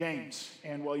James.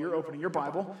 And while you're opening your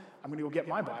Bible, I'm going to go get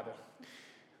my Bible.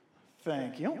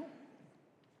 Thank you.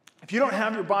 If you don't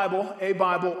have your Bible, a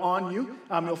Bible on you,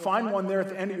 you'll find one there at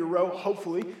the end of your row,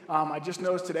 hopefully. I just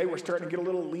noticed today we're starting to get a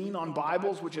little lean on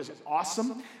Bibles, which is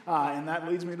awesome. And that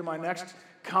leads me to my next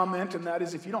comment, and that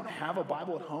is if you don't have a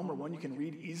Bible at home or one you can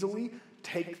read easily,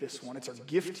 take this one. It's our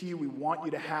gift to you. We want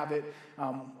you to have it.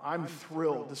 I'm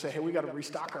thrilled to say, hey, we got to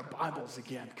restock our Bibles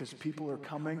again because people are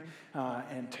coming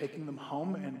and taking them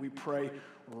home, and we pray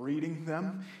reading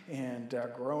them and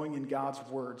growing in God's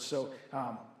Word. So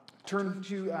turn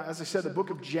to, as I said, the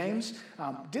book of James.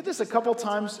 Did this a couple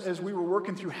times as we were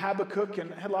working through Habakkuk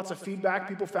and had lots of feedback.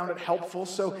 People found it helpful.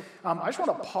 So I just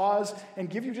want to pause and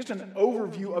give you just an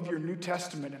overview of your New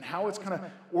Testament and how it's kind of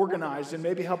organized and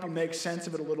maybe help you make sense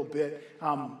of it a little bit.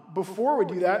 Before we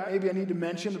do that, maybe I need to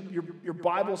mention your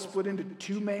Bible split into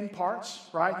two main parts,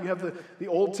 right? You have the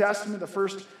Old Testament, the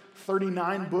first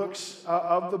 39 books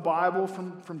of the Bible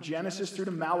from Genesis through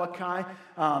to Malachi.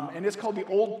 And it's called the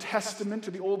Old Testament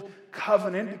or the Old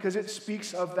Covenant because it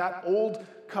speaks of that old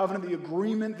covenant, the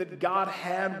agreement that God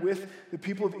had with the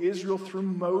people of Israel through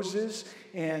Moses.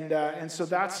 And so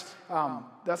that's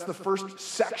the first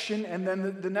section. And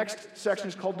then the next section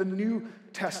is called the New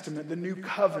Testament, the New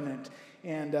Covenant.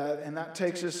 And that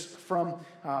takes us from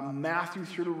Matthew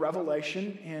through to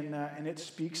Revelation. And it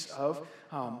speaks of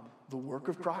the work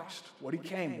of Christ, what he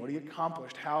came, what he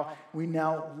accomplished, how we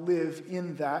now live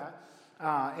in that.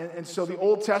 And so the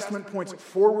Old Testament points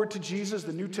forward to Jesus.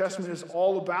 The New Testament is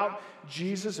all about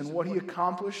Jesus and what he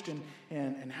accomplished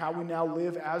and how we now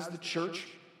live as the church.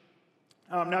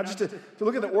 Now, just to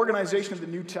look at the organization of the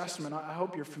New Testament, I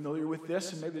hope you're familiar with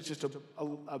this, and maybe it's just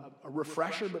a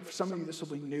refresher, but for some of you this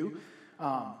will be new.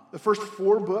 The first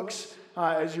four books,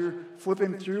 as you're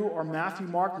flipping through, are Matthew,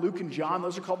 Mark, Luke, and John.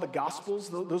 Those are called the Gospels.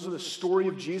 Those are the story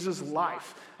of Jesus'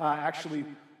 life. Actually,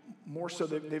 more so,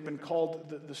 they've been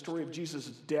called the story of Jesus'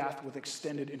 death with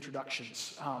extended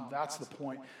introductions. That's the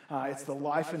point. It's the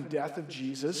life and death of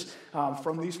Jesus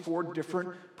from these four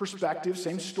different perspectives,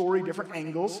 same story, different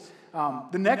angles.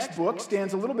 The next book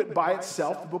stands a little bit by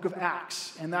itself, the book of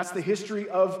Acts, and that's the history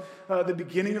of the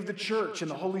beginning of the church and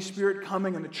the Holy Spirit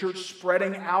coming and the church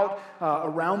spreading out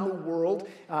around the world.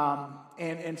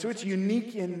 And so it's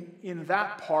unique in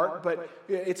that part, but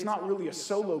it's not really a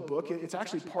solo book. It's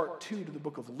actually part 2 to the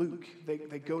book of Luke.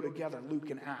 They go together, Luke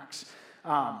and Acts.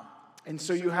 And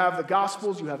so you have the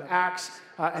Gospels, you have Acts,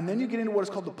 and then you get into what is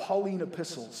called the Pauline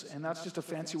epistles, and that's just a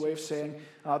fancy way of saying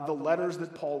the letters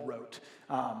that Paul wrote.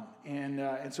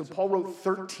 And so Paul wrote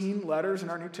 13 letters in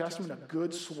our New Testament, a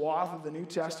good swath of the New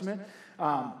Testament.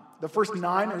 The first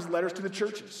 9 are his letters to the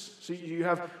churches. So you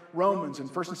have Romans and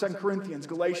 1st and 2nd Corinthians,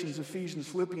 Galatians, Ephesians,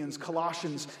 Philippians,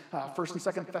 Colossians, 1st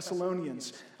and 2nd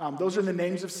Thessalonians. Those are the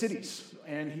names of cities.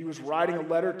 And he was writing a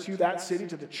letter to that city,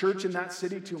 to the church in that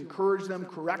city, to encourage them,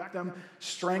 correct them,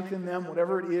 strengthen them,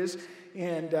 whatever it is.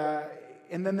 And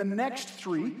then the next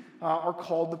 3 are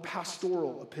called the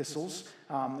pastoral epistles.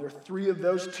 There are 3 of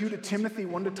those, 2 to Timothy,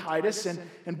 1 to Titus,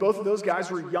 and both of those guys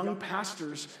were young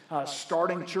pastors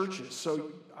starting churches.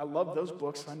 So I love those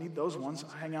books. I need those ones.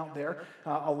 I hang out there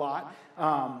a lot.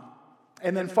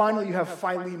 And then finally you have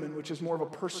Philemon, which is more of a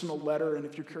personal letter, and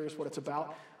if you're curious what it's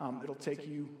about, it'll take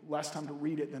you less time to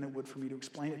read it than it would for me to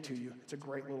explain it to you. It's a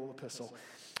great little epistle.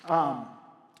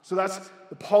 So that's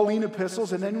the Pauline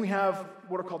epistles, and then we have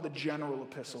what are called the general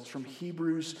epistles, from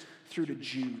Hebrews through to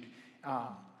Jude.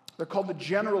 They're called the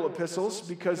general epistles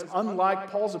because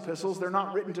unlike Paul's epistles, they're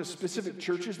not written to specific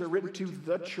churches, they're written to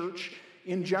the church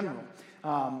in general.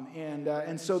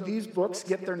 And so these books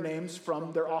get their names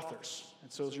from their authors.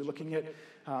 And so as you're looking at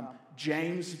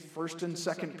James, 1st and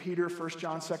 2nd Peter, 1st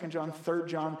John, 2nd John, 3rd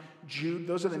John, Jude,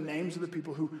 those are the names of the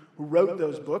people who wrote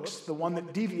those books. The one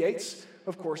that deviates,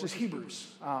 of course, is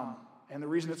Hebrews. And the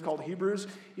reason it's called Hebrews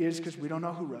is because we don't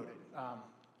know who wrote it.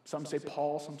 Some say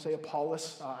Paul, some say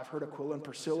Apollos. I've heard Aquila and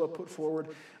Priscilla put forward.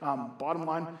 Bottom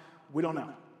line, we don't know.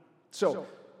 So,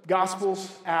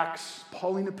 Gospels, Acts,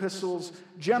 Pauline epistles,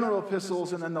 general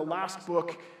epistles, and then the last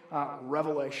book,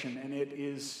 Revelation, and it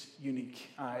is unique.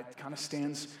 It kind of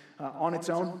stands on its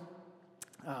own.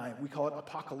 We call it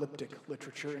apocalyptic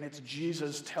literature, and it's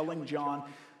Jesus telling John,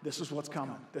 this is what's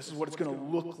coming. This is what it's going to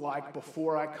look like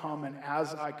before I come and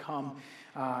as I come.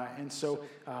 And so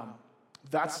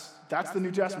that's the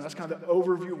New Testament. That's kind of the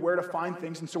overview of where to find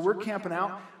things. And so we're camping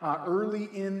out early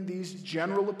in these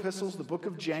general epistles, the book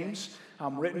of James,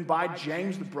 written by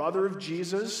James, the brother of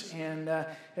Jesus, and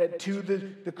to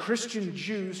the Christian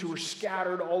Jews who were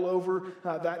scattered all over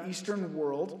that Eastern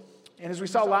world. And as we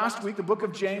saw last week, the book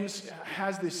of James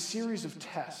has this series of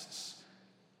tests.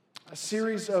 a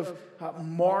series of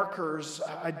markers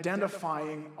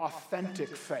identifying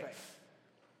authentic faith.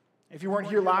 If you weren't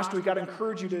here last week, I'd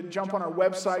encourage you to jump on our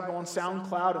website, go on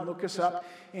SoundCloud, and look us up,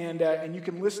 and you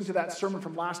can listen to that sermon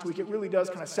from last week. It really does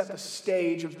kind of set the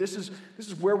stage of this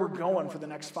is where we're going for the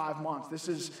next 5 months. This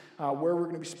is where we're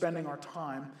going to be spending our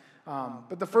time.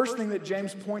 But the first thing that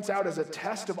James points out as a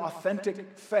test of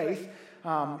authentic faith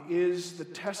is the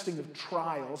testing of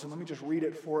trials. And let me just read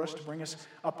it for us to bring us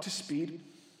up to speed.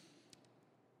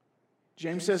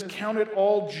 James says, "Count it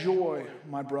all joy,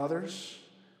 my brothers,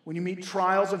 when you meet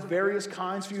trials of various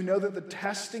kinds, for you know that the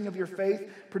testing of your faith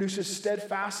produces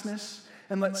steadfastness,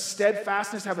 and let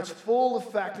steadfastness have its full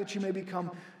effect, that you may become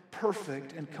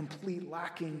perfect and complete,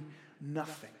 lacking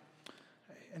nothing."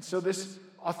 And so this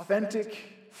authentic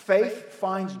faith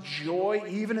finds joy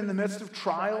even in the midst of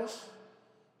trials,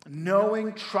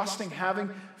 knowing, trusting, having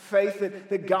faith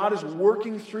that God is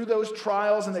working through those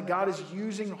trials and that God is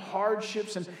using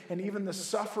hardships and even the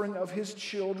suffering of his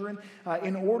children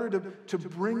in order to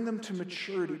bring them to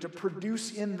maturity, to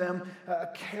produce in them a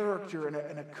character and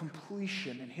a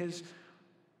completion in his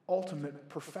ultimate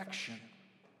perfection.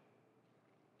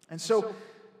 And so,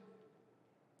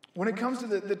 when it comes to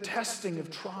the testing of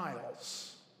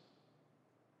trials,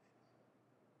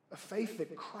 a faith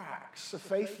that cracks, a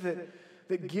faith that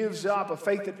gives up, a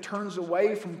faith that turns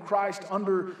away from Christ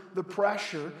under the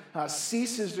pressure,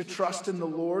 ceases to trust in the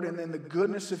Lord and in the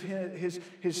goodness of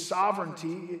his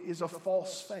sovereignty, is a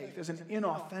false faith, is an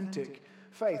inauthentic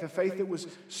faith, a faith that was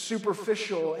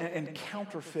superficial and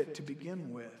counterfeit to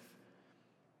begin with.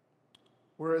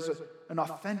 Whereas an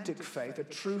authentic faith, a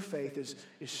true faith, is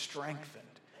strengthened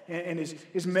and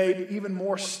is made even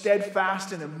more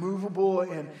steadfast and immovable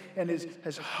and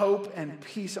has hope and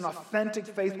peace. An authentic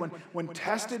faith, when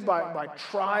tested by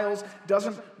trials,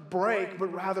 doesn't break, but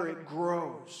rather it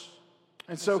grows.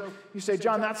 And so you say,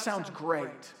 "John, that sounds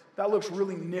great. That looks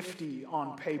really nifty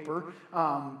on paper,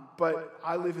 but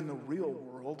I live in the real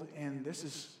world, and this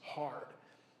is hard.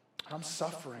 I'm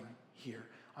suffering here.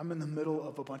 I'm in the middle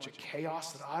of a bunch of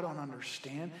chaos that I don't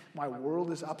understand. My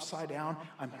world is upside down.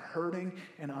 I'm hurting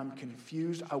and I'm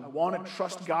confused. I want to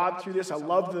trust God through this. I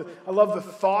love the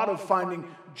thought of finding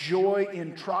joy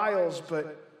in trials,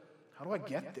 but how do I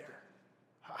get there?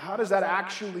 How does that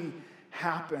actually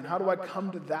happen? How do I come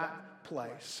to that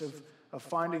place of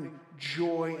finding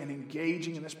joy and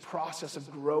engaging in this process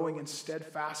of growing in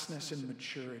steadfastness and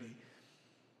maturity?"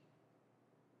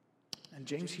 And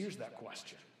James hears that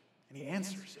question. And he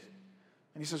answers it.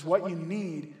 And he says, what you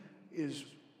need is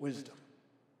wisdom.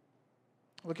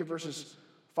 Look at verses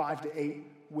 5 to 8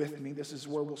 with me. This is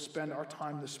where we'll spend our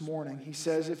time this morning. He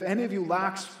says, "If any of you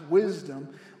lacks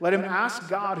wisdom, let him ask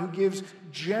God, who gives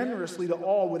generously to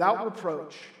all without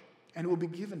reproach, and it will be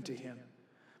given to him.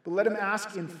 But let him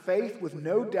ask in faith with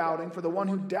no doubting, for the one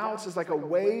who doubts is like a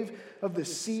wave of the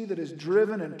sea that is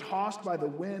driven and tossed by the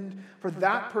wind. For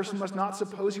that person must not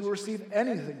suppose he will receive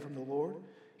anything from the Lord.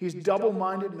 He's a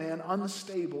double-minded man,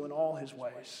 unstable in all his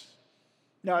ways."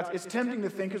 Now, it's tempting to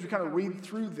think, as we kind of read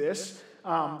through this,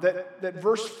 that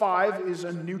verse 5 is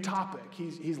a new topic.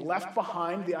 He's left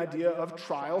behind the idea of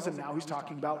trials, and now he's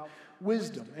talking about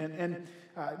wisdom. And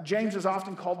James is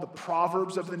often called the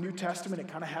Proverbs of the New Testament. It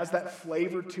kind of has that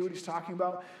flavor to it. He's talking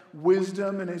about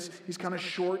wisdom, and he's kind of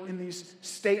short in these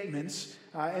statements.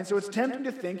 And so it's tempting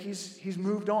to think he's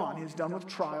moved on. He's done with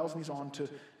trials, and he's on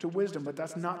to wisdom. But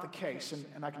that's not the case,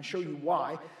 and I can show you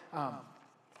why.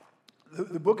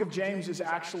 The book of James is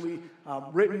actually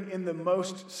written in the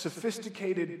most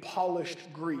sophisticated, polished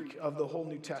Greek of the whole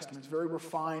New Testament. It's very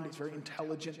refined, it's very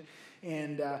intelligent,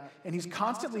 and he's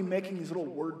constantly making these little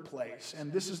word plays,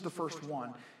 and this is the first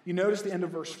one. You notice the end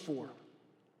of verse 4.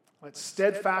 "Let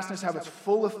steadfastness have its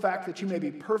full effect, that you may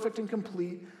be perfect and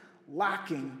complete,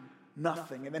 lacking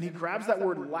nothing." And then he grabs that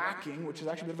word lacking, which is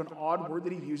actually a bit of an odd word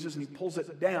that he uses, and he pulls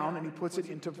it down and he puts it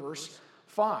into verse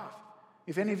 5.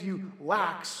 If any of you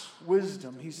lacks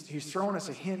wisdom, he's throwing us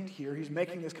a hint here. He's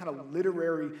making this kind of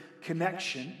literary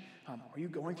connection. Are you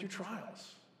going through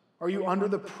trials? Are you under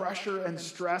the pressure and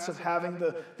stress of having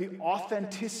the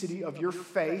authenticity of your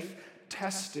faith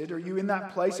tested? Are you in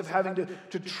that place of having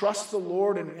to trust the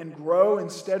Lord and grow in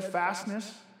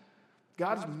steadfastness?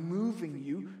 God is moving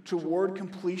you toward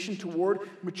completion, toward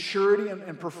maturity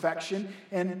and perfection.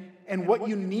 And what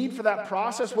you need for that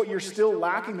process, what you're still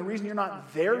lacking, the reason you're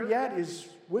not there yet is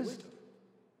wisdom.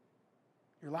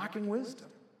 You're lacking wisdom.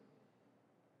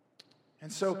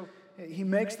 And so he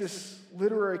makes this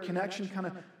literary connection, kind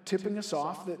of tipping us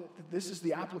off that this is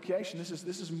the application.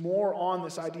 This is more on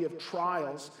this idea of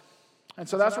trials. And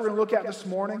so that's what we're going to look at this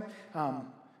morning. And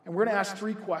we're going to ask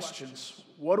 3 questions.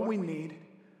 What do we need?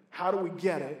 How do we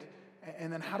get it?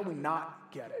 And then how do we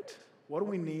not get it? What do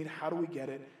we need? How do we get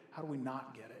it? How do we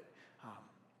not get it?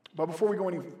 But before we go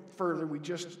any further, we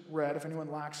just read, if anyone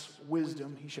lacks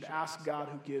wisdom, he should ask God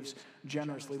who gives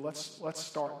generously. Let's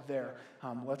start there.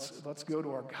 Let's go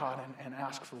to our God and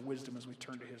ask for wisdom as we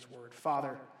turn to his word.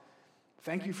 Father,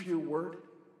 thank you for your word.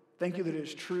 Thank you that it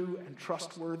is true and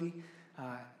trustworthy.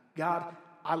 God,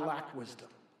 I lack wisdom.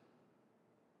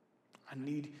 I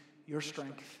need your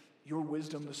strength, your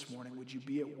wisdom this morning. Would you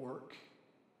be at work?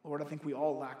 Lord, I think we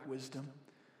all lack wisdom.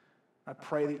 I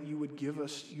pray that you would give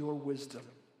us your wisdom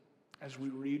as we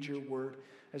read your word,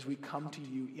 as we come to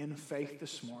you in faith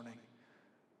this morning.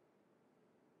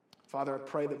 Father, I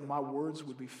pray that my words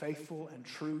would be faithful and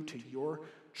true to your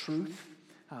truth.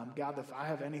 God, if I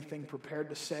have anything prepared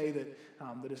to say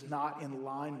that is not in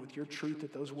line with your truth,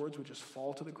 that those words would just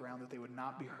fall to the ground, that they would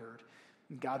not be heard.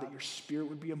 And God, that your spirit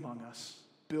would be among us,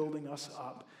 building us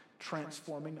up,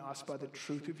 transforming us by the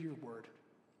truth of your word,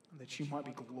 and that you might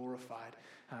be glorified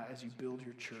as you build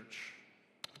your church.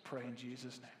 I pray in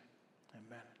Jesus' name.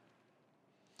 Amen.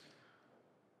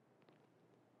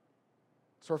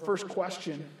 So our first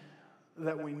question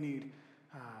that we need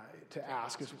to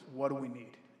ask is, what do we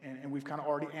need? And we've kind of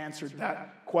already answered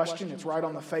that question. It's right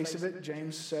on the face of it.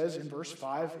 James says in verse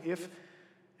 5, if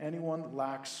anyone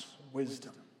lacks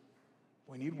wisdom,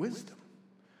 we need wisdom.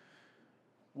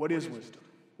 What is wisdom?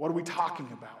 What are we talking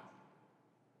about?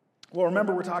 Well,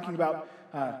 remember, we're talking about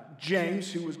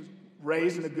James, who was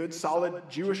raised in a good, solid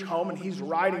Jewish home, and he's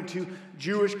writing to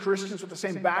Jewish Christians with the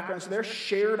same background. So their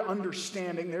shared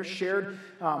understanding, their shared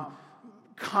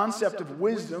concept of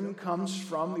wisdom comes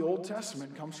from the Old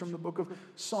Testament, comes from the book of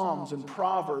Psalms and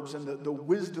Proverbs and the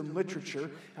wisdom literature.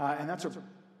 And that's a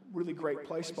really great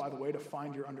place, by the way, to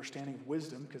find your understanding of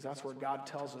wisdom, because that's where God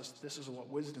tells us this is what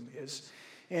wisdom is.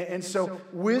 And so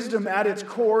wisdom at its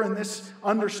core in this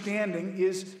understanding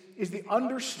is the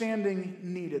understanding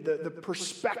needed, the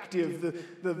perspective,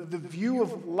 the view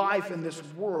of life in this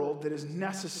world that is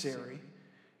necessary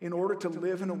in order to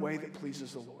live in a way that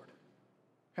pleases the Lord.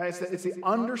 Okay, it's the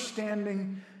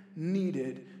understanding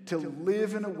needed to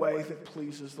live in a way that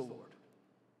pleases the Lord.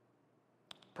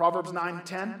 Proverbs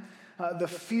 9:10, the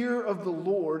fear of the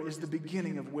Lord is the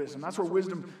beginning of wisdom. That's where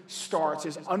wisdom starts,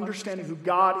 is understanding who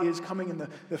God is, coming in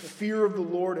the fear of the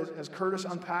Lord, as Curtis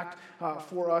unpacked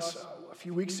for us a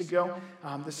few weeks ago,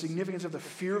 the significance of the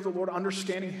fear of the Lord,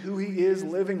 understanding who he is,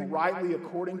 living rightly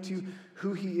according to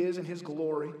who he is in his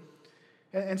glory.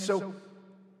 And so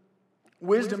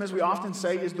wisdom, as we often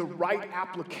say, is the right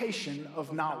application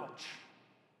of knowledge,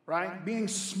 right? Being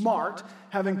smart,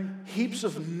 having heaps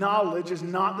of knowledge is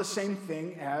not the same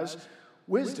thing as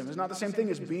wisdom. It's not the same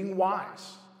thing as being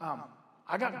wise.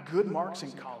 I got good marks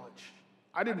in college.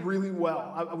 I did really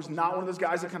well. I was not one of those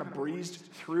guys that kind of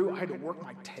breezed through. I had to work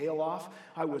my tail off.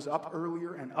 I was up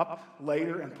earlier and up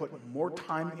later and put more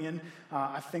time in,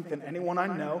 I think, than anyone I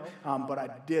know. But I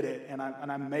did it, and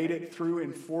I made it through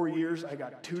in 4 years. I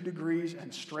got 2 degrees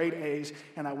and straight A's,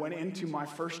 and I went into my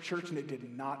first church, and it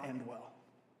did not end well.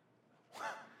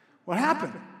 What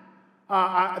happened?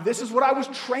 This is what I was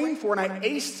trained for, and I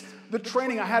aced the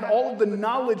training. I had all of the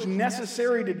knowledge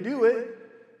necessary to do it.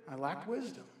 I lacked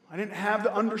wisdom. I didn't have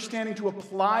the understanding to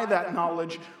apply that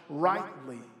knowledge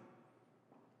rightly.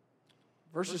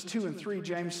 Verses 2 and 3,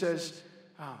 James says,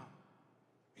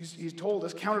 he's told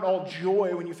us, count it all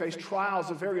joy when you face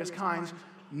trials of various kinds,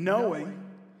 knowing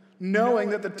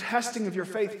that the testing of your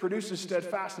faith produces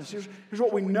steadfastness. Here's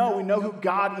what we know. We know who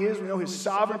God is. We know his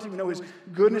sovereignty. We know his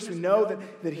goodness. We know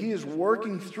that he is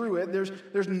working through it.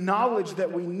 There's knowledge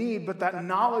that we need, but that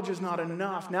knowledge is not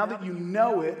enough. Now that you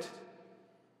know it,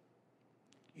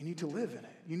 you need to live in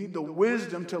it. You need the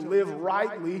wisdom to live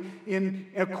rightly in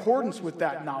accordance with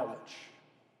that knowledge,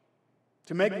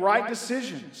 to make right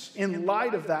decisions in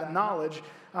light of that knowledge.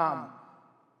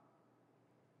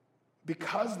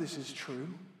 Because this is true,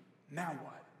 now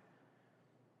what?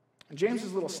 And James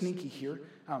is a little sneaky here.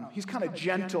 He's kind of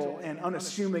gentle and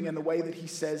unassuming in the way that he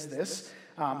says this.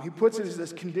 He puts it as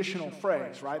this conditional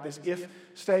phrase, right? This if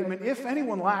statement. If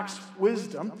anyone lacks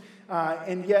wisdom,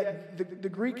 and yet the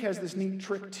Greek has this neat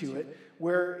trick to it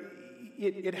where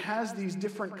it has these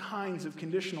different kinds of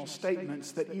conditional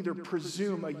statements that either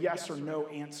presume a yes or no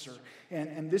answer.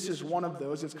 And this is one of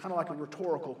those. It's kind of like a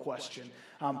rhetorical question.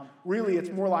 Really,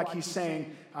 it's more like he's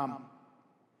saying,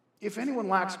 if anyone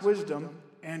lacks wisdom,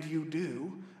 and you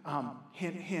do,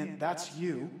 hint, hint, that's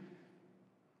you.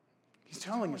 He's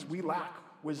telling us we lack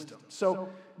wisdom. So,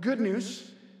 good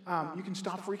news, you can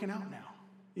stop freaking out now.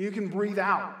 You can breathe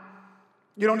out.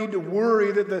 You don't need to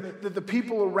worry that the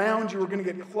people around you are going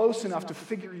to get close enough to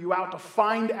figure you out, to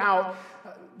find out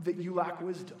that you lack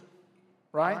wisdom,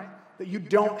 right? that you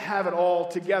don't have it all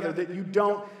together, that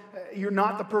you're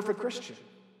not the perfect Christian.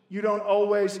 You don't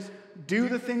always do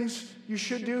the things you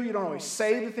should do. You don't always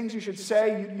say the things you should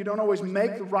say. You don't always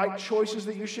make the right choices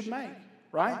that you should make,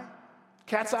 right?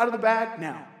 Cat's out of the bag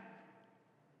now.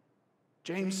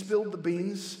 James spilled the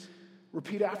beans.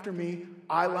 Repeat after me,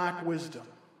 I lack wisdom.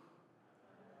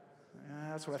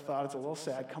 That's what I thought. It's a little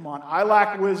sad. Come on, I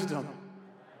lack wisdom.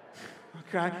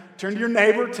 Okay? Turn to your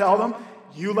neighbor, tell them,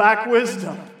 you lack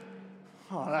wisdom.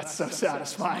 Oh, that's so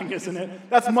satisfying, isn't it?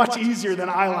 That's much easier than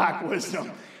I lack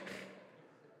wisdom.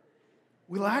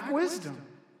 We lack wisdom.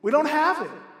 We don't have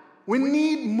it. We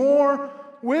need more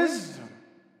wisdom.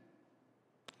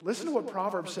 Listen to what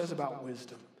Proverbs says about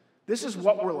wisdom. This is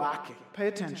what we're lacking. Pay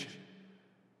attention.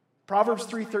 Proverbs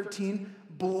 3:13,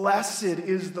 blessed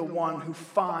is the one who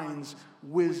finds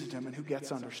wisdom and who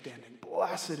gets understanding.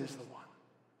 Blessed is the one.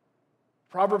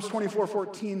 Proverbs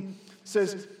 24:14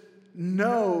 says,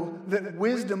 know that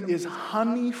wisdom is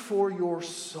honey for your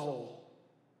soul.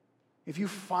 If you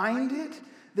find it,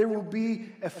 there will be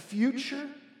a future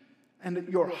and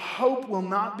your hope will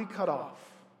not be cut off.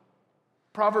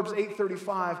 Proverbs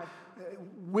 8:35,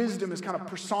 wisdom is kind of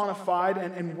personified,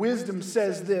 and wisdom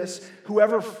says this,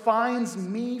 whoever finds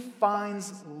me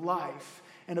finds life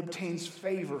and obtains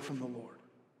favor from the Lord.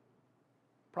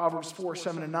 Proverbs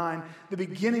 4:7-9, the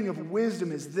beginning of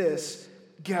wisdom is this,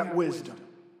 get wisdom.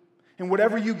 And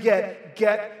whatever you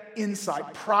get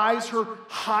insight. Prize her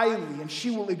highly, and she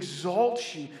will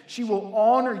exalt you. She will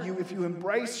honor you if you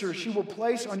embrace her. She will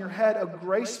place on your head a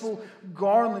graceful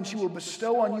garland. She will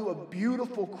bestow on you a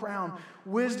beautiful crown.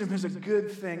 Wisdom is a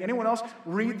good thing. Anyone else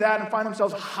read that and find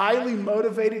themselves highly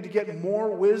motivated to get more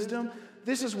wisdom?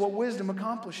 This is what wisdom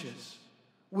accomplishes.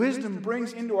 Wisdom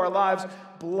brings into our lives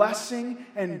blessing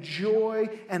and joy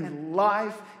and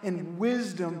life, and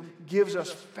wisdom gives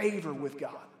us favor with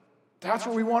God. That's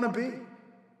where we want to be.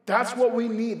 That's what we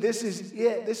need. This is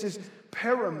it. This is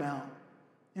paramount.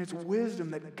 And it's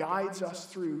wisdom that guides us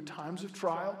through times of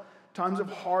trial, times of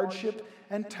hardship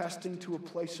and testing to a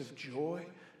place of joy,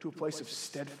 to a place of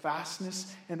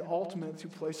steadfastness, and ultimately to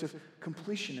a place of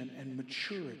completion and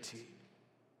maturity.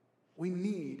 We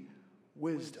need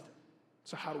wisdom.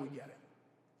 So how do we get it?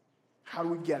 How do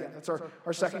we get it? That's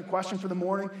our second question for the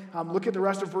morning. Look at the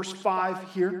rest of verse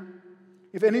 5 here.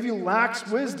 If any of you lacks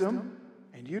wisdom,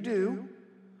 and you do,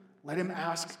 let him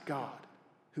ask God,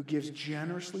 who gives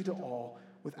generously to all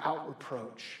without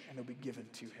reproach, and it'll be given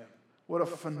to him. What a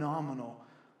phenomenal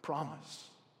promise.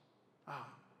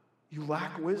 You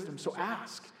lack wisdom, so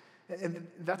ask. And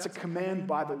that's a command,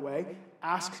 by the way.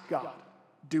 Ask God.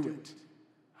 Do it.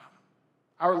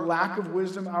 Our lack of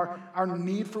wisdom, our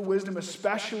need for wisdom,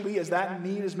 especially as that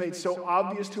need is made so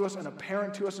obvious to us and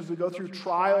apparent to us as we go through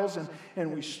trials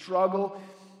and we struggle,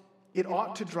 it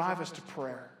ought to drive us to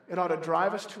prayer. It ought to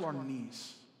drive us to our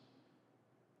knees.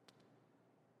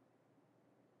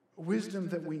 Wisdom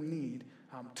that we need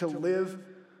to live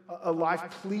a life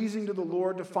pleasing to the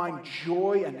Lord, to find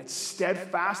joy and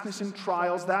steadfastness in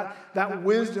trials, that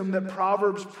wisdom that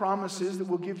Proverbs promises that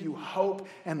will give you hope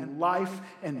and life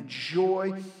and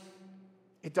joy,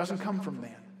 it doesn't come from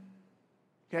man.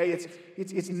 Okay,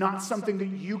 it's not something that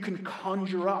you can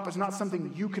conjure up. It's not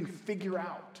something you can figure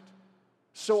out.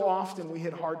 So often we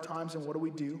hit hard times, and what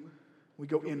do? We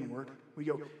go inward. We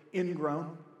go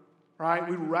ingrown, right?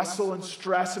 We wrestle and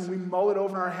stress, and we mull it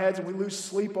over in our heads, and we lose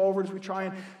sleep over it as we try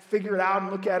and figure it out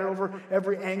and look at it over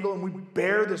every angle, and we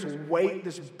bear this weight,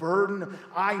 this burden of,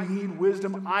 I need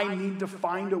wisdom, I need to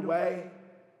find a way.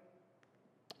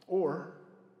 Or,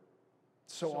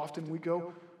 so often we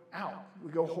go out.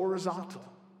 We go horizontal.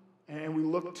 And we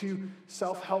look to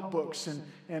self-help books and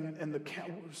the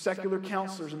secular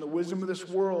counselors and the wisdom of this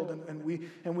world. And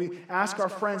we ask our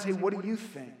friends, hey, what do you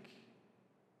think?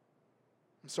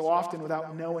 And so often,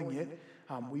 without knowing it,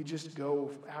 we just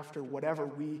go after whatever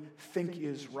we think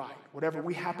is right. Whatever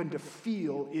we happen to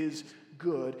feel is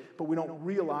good. But we don't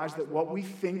realize that what we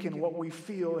think and what we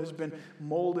feel has been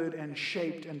molded and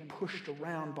shaped and pushed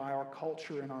around by our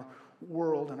culture and our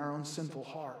world and our own sinful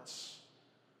hearts.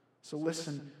 So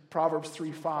listen, Proverbs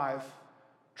 3:5,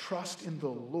 trust in the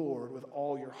Lord with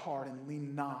all your heart and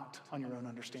lean not on your own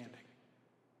understanding.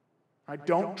 All right,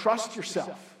 don't trust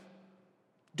yourself.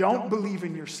 Don't believe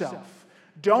in yourself.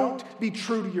 Don't be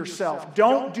true to yourself.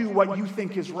 Don't do what you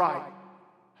think is right.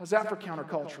 How's that for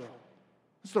countercultural?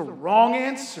 It's the wrong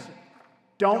answer.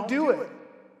 Don't do it.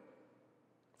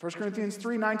 1 Corinthians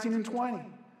 3:19 and 20.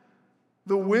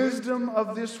 The wisdom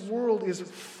of this world is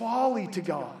folly to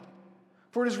God.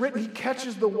 For it is written, he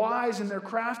catches the wise in their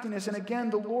craftiness. And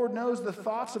again, the Lord knows the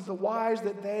thoughts of the wise,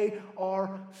 that they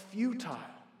are futile.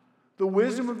 The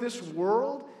wisdom of this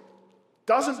world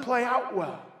Doesn't play out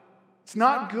well. It's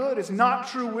not good. It's not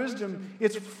true wisdom.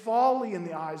 It's folly in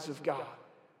the eyes of God.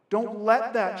 Don't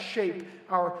let that shape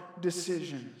our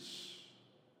decisions.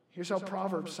 Here's how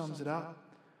Proverbs sums it up.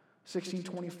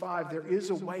 16:25, there is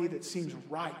a way that seems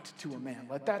right to a man.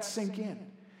 Let that sink in.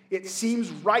 It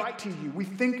seems right to you. We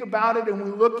think about it and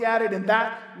we look at it and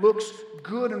that looks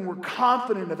good and we're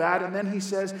confident of that. And then he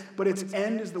says, but its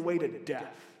end is the way to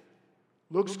death.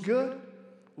 Looks good,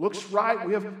 looks right.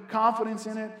 We have confidence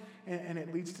in it and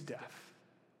it leads to death.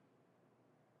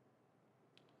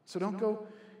 So don't go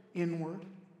inward.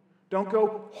 Don't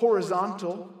go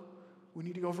horizontal. We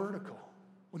need to go vertical.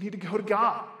 We need to go to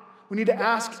God. We need to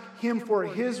ask him for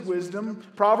his wisdom.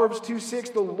 Proverbs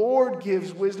 2:6, the Lord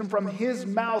gives wisdom. From his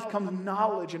mouth comes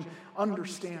knowledge and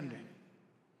understanding.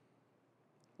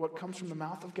 What comes from the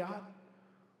mouth of God?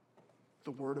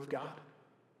 The word of God.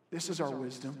 This is our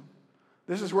wisdom.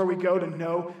 This is where we go to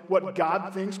know what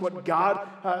God thinks, what God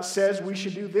says we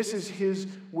should do. This is his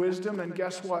wisdom. And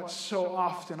guess what? So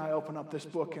often I open up this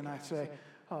book and I say,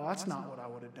 oh, that's not what I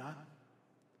would have done.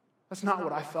 That's not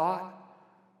what I thought.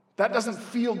 That doesn't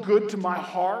feel good to my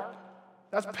heart.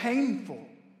 That's painful.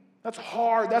 That's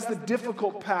hard. That's the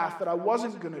difficult path that I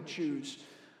wasn't going to choose.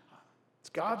 It's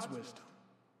God's wisdom.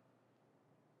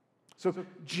 So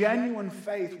genuine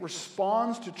faith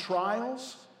responds to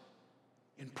trials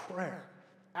in prayer,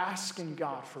 asking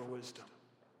God for wisdom.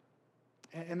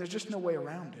 And there's just no way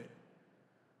around it.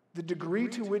 The degree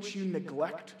to which you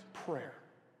neglect prayer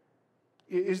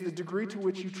is the degree to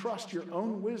which you trust your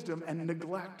own wisdom and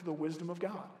neglect the wisdom of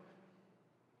God.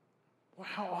 Well,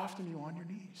 how often are you on your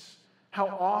knees? How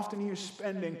often are you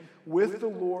spending with the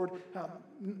Lord,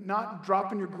 not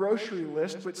dropping your grocery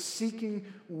list, but seeking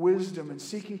wisdom and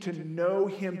seeking to know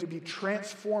him, to be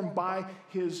transformed by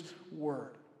his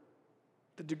word?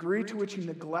 The degree to which you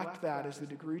neglect that is the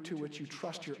degree to which you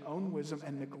trust your own wisdom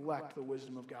and neglect the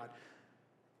wisdom of God.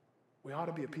 We ought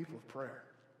to be a people of prayer.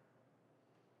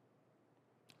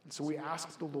 And so we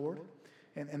ask the Lord,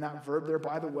 and that verb there,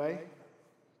 by the way,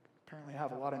 apparently I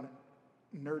have a lot of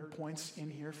nerd points in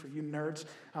here for you nerds.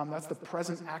 That's the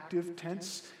present active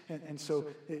tense. And so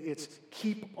it's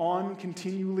keep on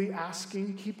continually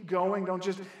asking, keep going. Don't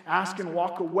just ask and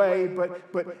walk away,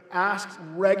 but ask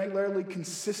regularly,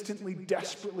 consistently,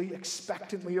 desperately,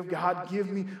 expectantly of God. Give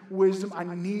me wisdom. I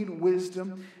need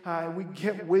wisdom. We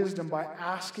get wisdom by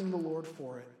asking the Lord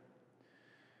for it.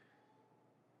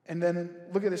 And then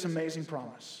look at this amazing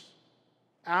promise.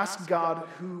 Ask God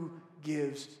who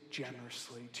gives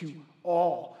generously to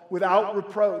all without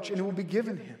reproach, and it will be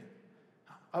given him.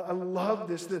 I love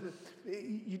this.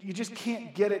 You just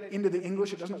can't get it into the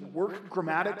English. It doesn't work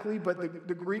grammatically, but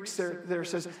the Greek there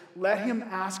says, let him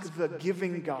ask the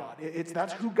giving God.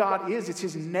 That's who God is. It's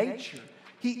his nature.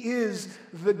 He is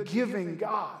the giving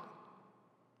God.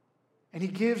 And he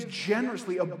gives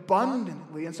generously,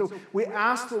 abundantly. And so we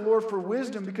ask the Lord for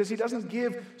wisdom because he doesn't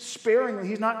give sparingly.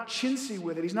 He's not chintzy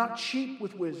with it. He's not cheap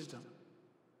with wisdom.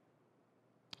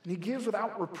 And he gives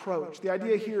without reproach. The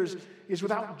idea here is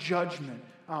without judgment,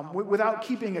 without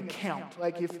keeping account.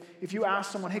 Like if you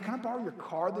ask someone, hey, can I borrow your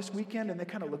car this weekend? And they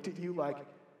kind of looked at you like,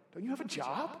 don't you have a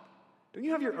job? Don't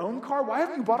you have your own car? Why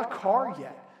haven't you bought a car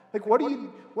yet? Like, what are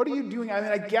you doing? I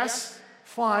mean, I guess,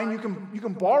 fine, you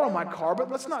can borrow my car,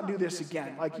 but let's not do this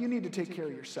again. Like, you need to take care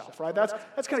of yourself, right?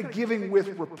 That's kind of giving with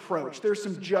reproach. There's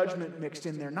some judgment mixed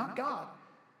in there, not God.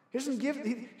 He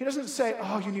doesn't say,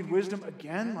 oh, you need wisdom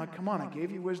again? Like, come on, I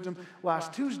gave you wisdom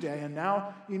last Tuesday, and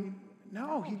now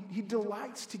no, he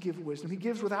delights to give wisdom. He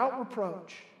gives without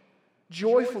reproach,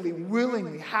 joyfully,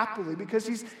 willingly, happily, because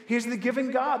he's the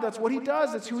giving God. That's what he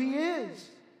does. That's who he is.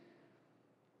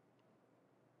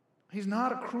 He's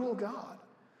not a cruel God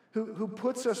who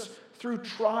puts us through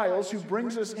trials, who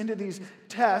brings us into these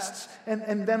tests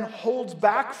and then holds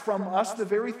back from us the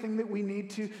very thing that we need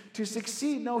to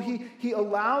succeed. No, he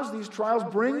allows these trials,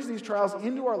 brings these trials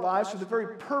into our lives for the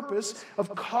very purpose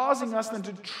of causing us then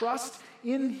to trust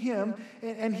in him.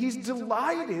 And he's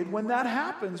delighted when that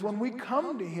happens, when we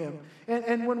come to him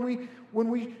and when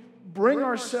we bring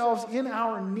ourselves in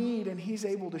our need and he's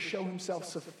able to show himself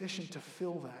sufficient to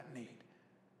fill that need.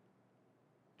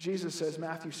 Jesus says,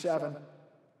 Matthew 7,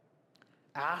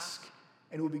 ask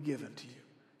and it will be given to you.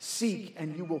 Seek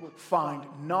and you will find.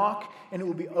 Knock and it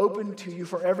will be opened to you.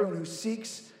 For everyone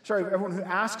who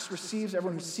asks receives,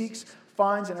 everyone who seeks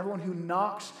finds, and everyone who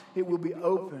knocks it will be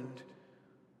opened.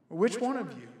 Which one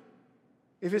of you?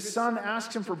 If his son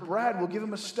asks him for bread, we'll give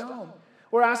him a stone.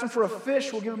 Or asks him for a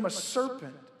fish, we'll give him a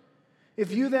serpent.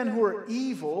 If you then who are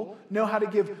evil know how to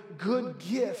give good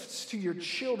gifts to your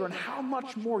children, how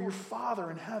much more your Father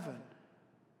in heaven,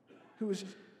 who is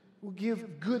will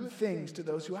give good things to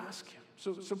those who ask him.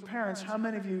 So parents, how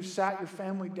many of you sat your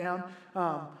family down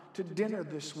to dinner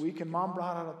this week and mom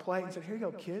brought out a plate and said, here you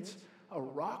go, kids, a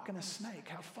rock and a snake,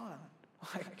 have fun.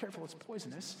 Like, careful, it's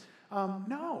poisonous.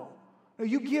 No,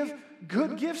 you give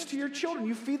good gifts to your children.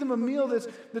 You feed them a meal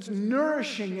that's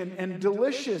nourishing and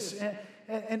delicious.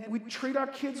 And we treat our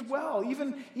kids well.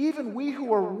 Even we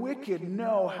who are wicked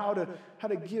know how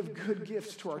to give good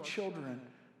gifts to our children.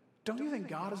 Don't you think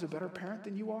God is a better parent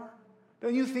than you are?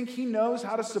 Don't you think he knows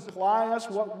how to supply us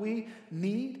what we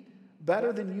need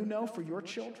better than you know for your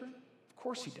children? Of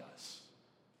course he does.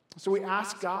 So we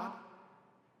ask God,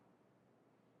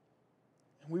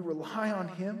 and we rely on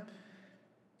him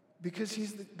because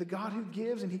he's the God who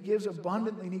gives, and he gives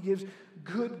abundantly, and he gives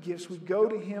good gifts. We go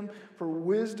to him for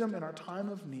wisdom in our time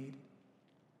of need,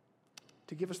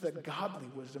 to give us that godly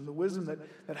wisdom, the wisdom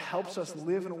that helps us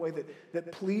live in a way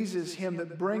that pleases him,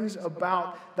 that brings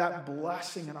about that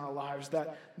blessing in our lives,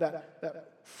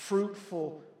 that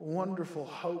fruitful, wonderful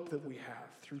hope that we have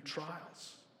through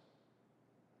trials.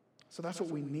 So that's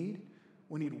what we need.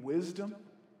 We need wisdom.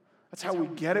 That's how we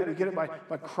get it. We get it by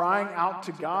crying out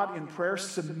to God in prayer,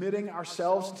 submitting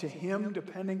ourselves to him,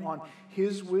 depending on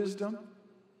his wisdom.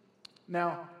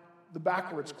 Now, the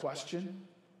backwards question,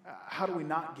 how do we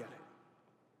not get it?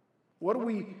 What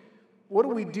do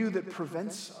we do that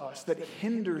prevents us, that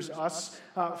hinders us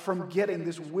from getting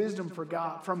this wisdom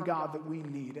from God that we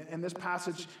need? And this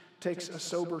passage takes a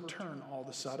sober turn all of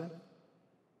a sudden.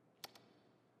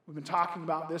 We've been talking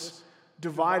about this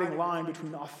dividing line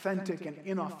between authentic and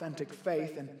inauthentic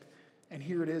faith, and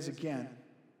here it is again,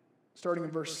 starting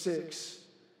in verse 6.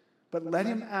 But let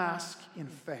him ask in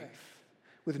faith,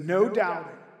 with no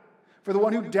doubting. For the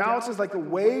one who doubts is like the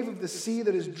wave of the sea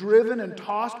that is driven and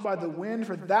tossed by the wind.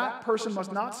 For that person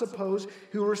must not suppose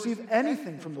he will receive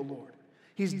anything from the Lord.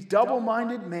 He's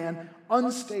double-minded man,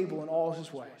 unstable in all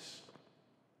his ways.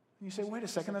 And you say, wait a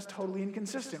second, that's totally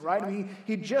inconsistent, right? I mean,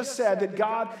 he just said that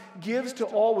God gives to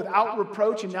all without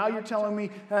reproach, and now you're telling me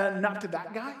not to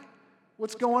that guy?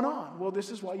 What's going on? Well,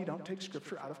 this is why you don't take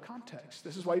Scripture out of context.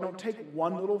 This is why you don't take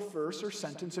one little verse or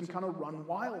sentence and kind of run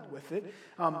wild with it.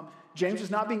 James is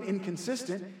not being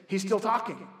inconsistent. He's still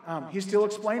talking. He's still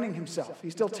explaining himself.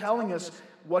 He's still telling us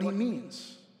what he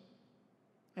means.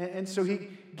 And so he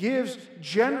gives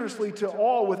generously to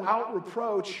all without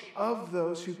reproach of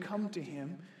those who come to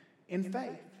him in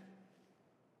faith.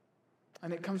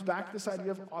 And it comes back to this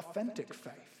idea of authentic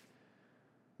faith.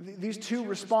 These two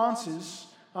responses,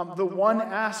 the one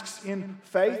asks in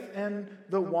faith and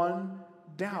the one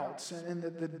doubts. And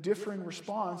the differing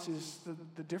response is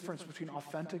the difference between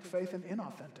authentic faith and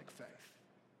inauthentic faith,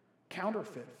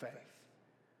 counterfeit faith.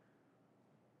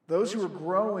 Those who are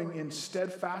growing in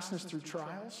steadfastness through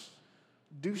trials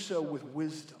do so with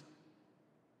wisdom,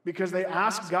 because they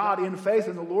ask God in faith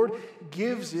and the Lord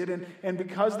gives it. And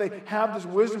because they have this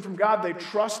wisdom from God, they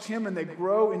trust him and they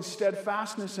grow in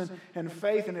steadfastness and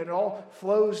faith, and it all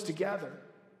flows together.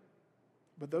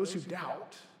 But those who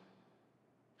doubt,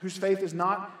 whose faith is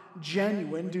not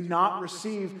genuine, do not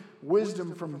receive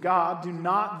wisdom from God, do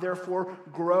not therefore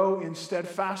grow in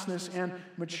steadfastness and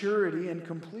maturity and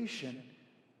completion.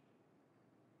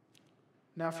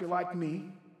 Now, if you're like me,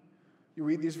 you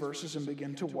read these verses and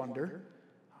begin to wonder,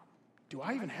 do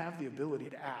I even have the ability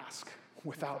to ask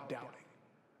without doubting?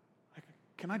 Like,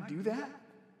 can I do that?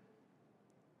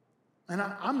 And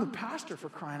I'm the pastor, for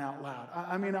crying out loud.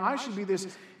 I mean, I should be this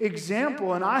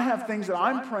example, and I have things that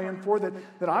I'm praying for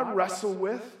that I wrestle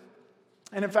with.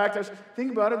 And in fact, I was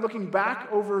thinking about it, looking back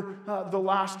over the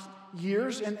last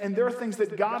years, and there are things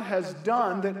that God has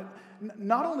done that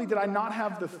not only did I not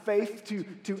have the faith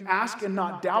to ask and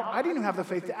not doubt, I didn't even have the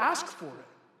faith to ask for it.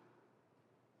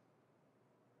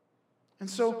 And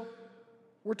so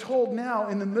we're told now,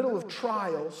 in the middle of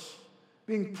trials,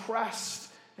 being pressed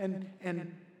and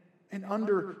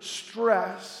under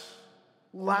stress,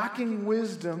 lacking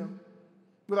wisdom,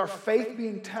 with our faith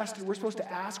being tested, we're supposed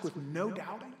to ask with no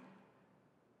doubting.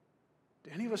 Do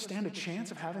any of us stand a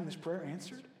chance of having this prayer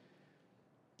answered?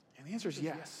 And the answer is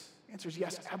yes. The answer is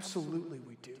yes, absolutely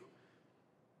we do.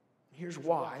 Here's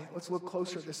why. Let's look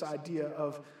closer at this idea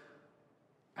of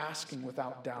asking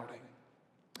without doubting.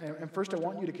 And first, I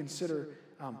want you to consider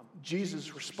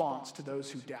Jesus' response to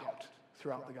those who doubt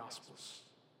throughout the Gospels.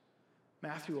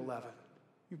 Matthew 11,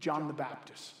 John the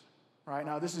Baptist. Right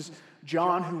now, this is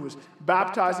John who was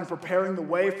baptizing, preparing the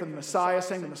way for the Messiah,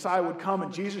 saying the Messiah would come,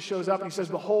 and Jesus shows up and he says,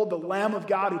 "Behold, the Lamb of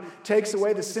God who takes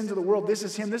away the sins of the world. This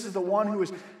is him. This is the one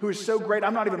who is so great.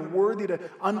 I'm not even worthy to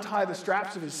untie the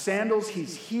straps of his sandals.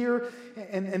 He's here."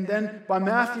 And then by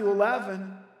Matthew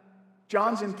 11,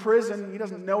 John's in prison. He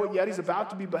doesn't know it yet. He's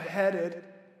about to be beheaded.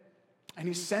 And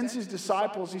he sends his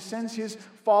disciples, he sends his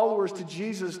followers to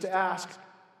Jesus to ask,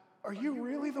 are you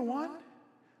really the one?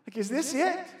 Like, is this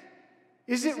it?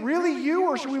 Is it really you,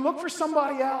 or should we look for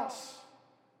somebody else?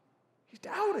 He's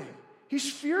doubting.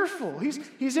 He's fearful.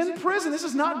 He's in prison. This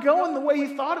is not going the way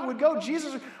he thought it would go.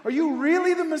 Jesus, are you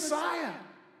really the Messiah?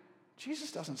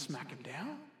 Jesus doesn't smack him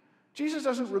down. Jesus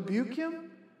doesn't rebuke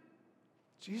him.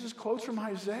 Jesus quotes from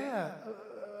Isaiah,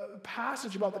 a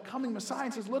passage about the coming Messiah,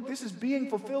 and says, look, this is being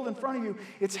fulfilled in front of you.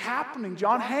 It's happening,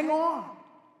 John. Hang on.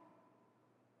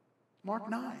 Mark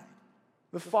 9.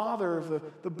 The father of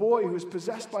the boy who was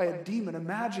possessed by a demon.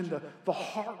 Imagine the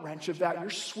heart wrench of that. Your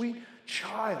sweet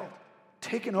child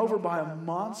taken over by a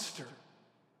monster.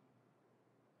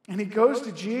 And he goes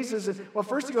to Jesus. And, well,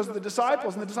 first he goes to the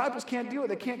disciples, and the disciples can't do it.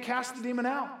 They can't cast the demon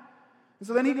out. And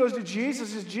so then he goes to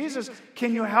Jesus and says, Jesus,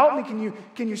 can you help me?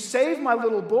 Can you save my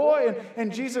little boy?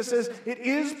 And Jesus says, it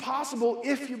is possible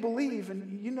if you believe.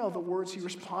 And you know the words he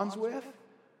responds with.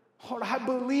 Lord, I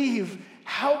believe.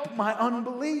 Help my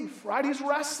unbelief, right? He's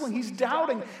wrestling. He's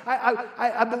doubting.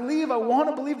 I believe. I want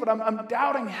to believe, but I'm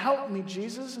doubting. Help me,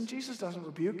 Jesus. And Jesus doesn't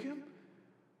rebuke him.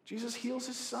 Jesus heals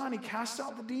his son. He casts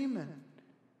out the demon.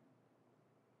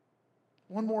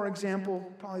 One more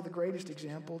example, probably the greatest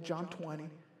example, John 20.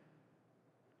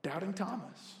 Doubting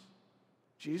Thomas.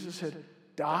 Jesus had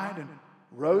died and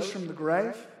rose from the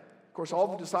grave. Of course, all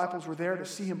the disciples were there to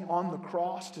see him on the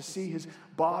cross, to see his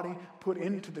body put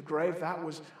into the grave. That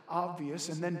was obvious.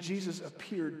 And then Jesus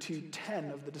appeared to 10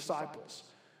 of the disciples.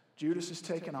 Judas is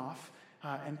taken off,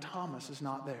 and Thomas is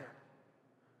not there.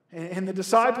 And the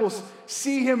disciples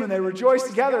see him, and they rejoice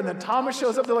together. And then Thomas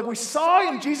shows up. They're like, we saw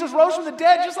him. Jesus rose from the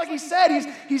dead, just like he said.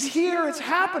 He's here. It's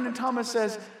happened. And Thomas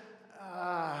says,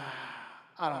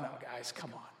 I don't know, guys.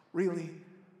 Come on. Really?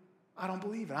 I don't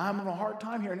believe it. I'm having a hard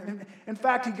time here. And in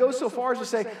fact, he goes so far as to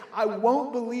say, I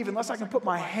won't believe unless I can put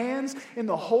my hands in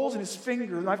the holes in his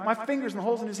fingers, my fingers in the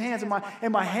holes in his hands,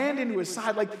 and my hand into his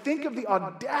side. Like, think of the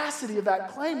audacity of that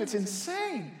claim. It's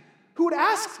insane. Who would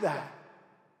ask that?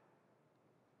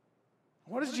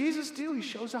 What does Jesus do? He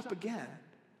shows up again. And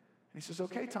he says,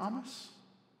 okay, Thomas,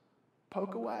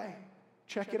 poke away.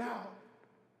 Check it out.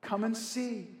 Come and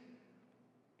see.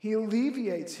 He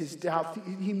alleviates his doubt.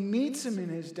 He meets him in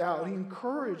his doubt. He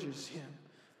encourages him.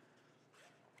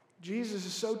 Jesus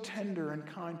is so tender and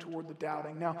kind toward the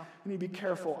doubting. Now, we need to be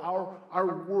careful.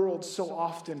 Our world so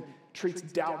often treats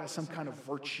doubt as some kind of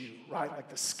virtue, right? Like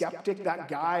the skeptic, that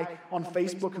guy on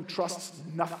Facebook who trusts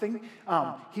nothing,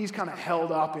 he's kind of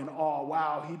held up in awe.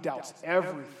 Wow, he doubts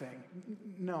everything.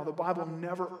 No, the Bible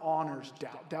never honors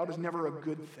doubt. Doubt is never a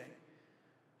good thing.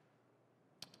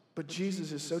 But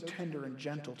Jesus is so tender and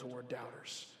gentle toward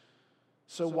doubters.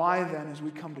 So why then, as we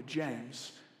come to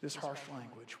James, this harsh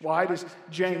language? Why does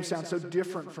James sound so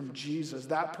different from Jesus?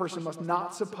 That person must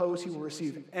not suppose he will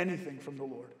receive anything from the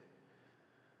Lord.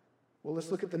 Well, let's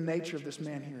look at the nature of this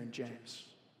man here in James.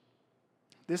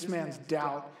 This man's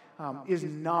doubt is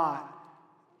not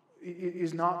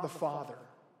the Father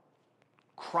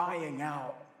crying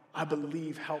out, I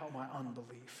believe, help my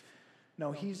unbelief.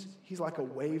 No, he's like a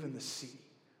wave in the sea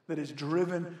that is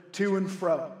driven to and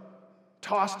fro,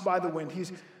 tossed by the wind.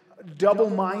 He's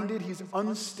double-minded. He's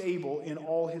unstable in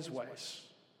all his ways.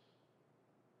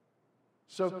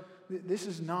 So this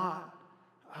is not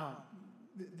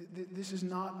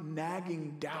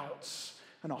nagging doubts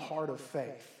and a heart of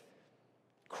faith,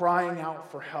 crying out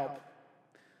for help.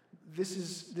 This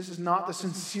is not the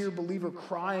sincere believer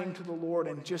crying to the Lord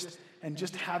and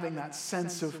just having that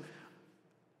sense of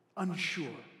unsure.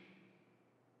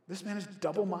 This man is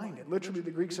double-minded. Literally,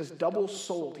 the Greek says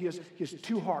double-souled. He has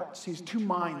two hearts. He has two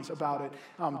minds about it.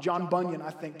 John Bunyan, I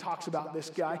think, talks about this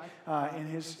guy in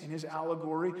his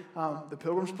allegory, The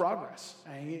Pilgrim's Progress.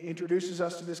 And he introduces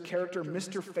us to this character,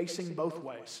 Mr. Facing Both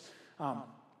Ways. I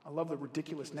love the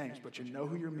ridiculous names, but you know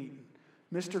who you're meeting.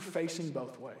 Mr. Facing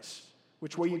Both Ways.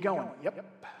 Which way you going? Yep.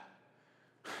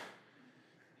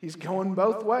 He's going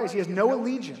both ways. He has no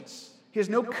allegiance. He has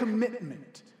no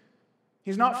commitment.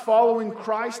 He's not following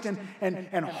Christ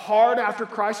and hard after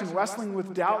Christ and wrestling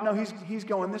with doubt. No, he's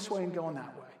going this way and going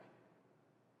that way.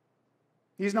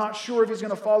 He's not sure if he's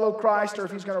going to follow Christ or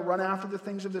if he's going to run after the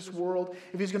things of this world,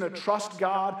 if he's going to trust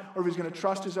God or if he's going to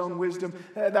trust his own wisdom.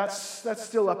 That's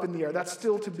still up in the air. That's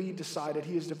still to be decided.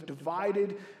 He is of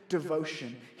divided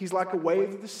devotion. He's like a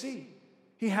wave of the sea.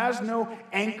 He has no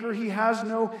anchor. He has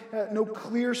no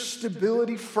clear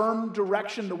stability, firm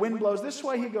direction. The wind blows this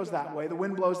way, he goes that way. The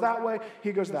wind blows that way,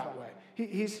 he goes that way.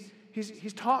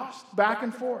 He's tossed back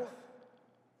and forth.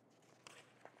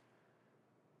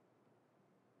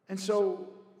 And so,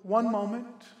 one moment,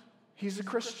 he's a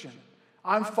Christian.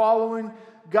 I'm following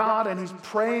God and he's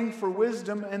praying for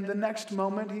wisdom, and the next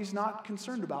moment he's not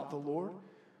concerned about the Lord.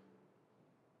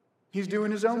 He's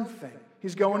doing his own thing.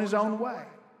 He's going his own way.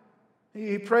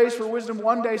 He prays for wisdom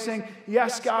one day saying,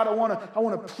 yes, God, I want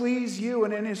to please you.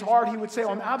 And in his heart, he would say,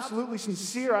 well, I'm absolutely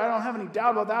sincere. I don't have any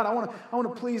doubt about that. I want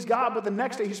to please God. But the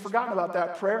next day, he's forgotten about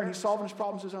that prayer and he's solving his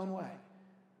problems his own way.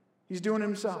 He's doing it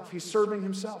himself. He's serving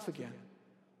himself again.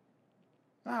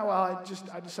 Oh, well,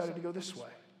 I decided to go this way.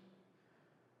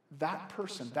 That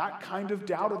person, that kind of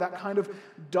doubter, that kind of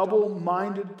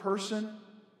double-minded person,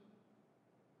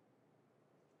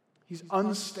 he's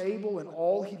unstable in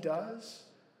all he does.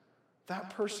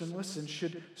 That person, listen,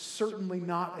 should certainly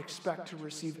not expect to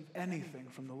receive anything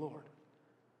from the Lord.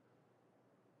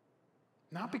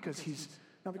 Not because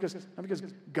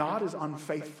God is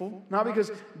unfaithful, not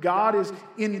because God is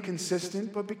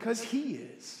inconsistent, but because he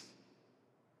is.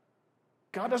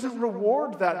 God doesn't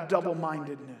reward that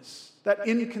double-mindedness, that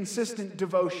inconsistent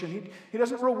devotion. He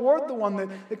doesn't reward the one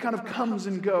that kind of comes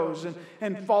and goes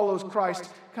and follows Christ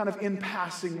kind of in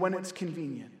passing when it's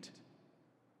convenient.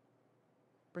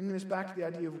 Bringing this back to the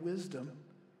idea of wisdom,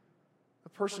 a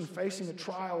person facing a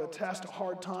trial, a test, a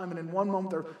hard time, and in one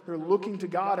moment they're looking to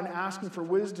God and asking for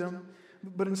wisdom,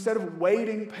 but instead of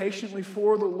waiting patiently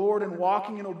for the Lord and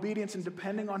walking in obedience and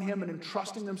depending on him and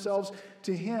entrusting themselves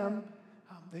to him,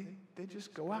 they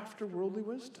just go after worldly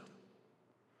wisdom.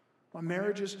 My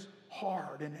marriage is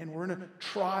hard, and we're in a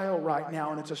trial right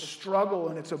now, and it's a struggle,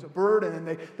 and it's a burden,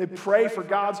 and they pray for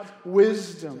God's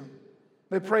wisdom.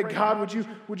 They pray, God,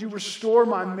 would you restore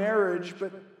my marriage?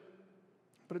 But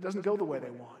it doesn't go the way they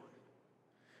want.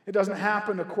 It doesn't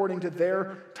happen according to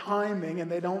their timing,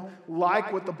 and they don't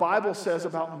like what the Bible says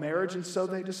about marriage, and so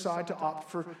they decide to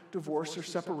opt for divorce or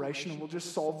separation, and we'll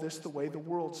just solve this the way the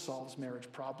world solves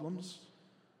marriage problems.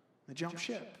 They jump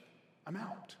ship. I'm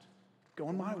out.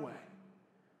 Going my way.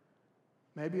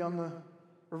 Maybe on the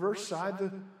reverse side,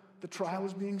 the trial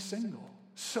is being single.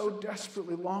 So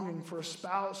desperately longing for a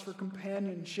spouse, for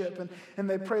companionship. And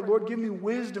they pray, Lord, give me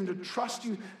wisdom to trust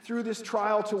you through this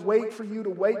trial, to wait for you, to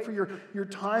wait for your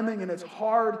timing, and it's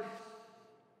hard.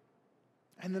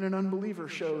 And then an unbeliever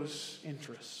shows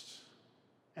interest.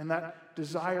 And that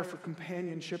desire for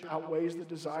companionship outweighs the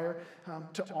desire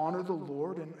to honor the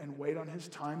Lord and wait on his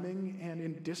timing. And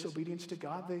in disobedience to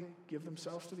God, they give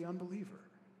themselves to the unbeliever.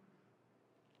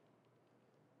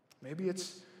 Maybe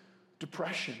it's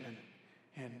depression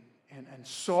and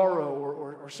sorrow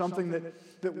or something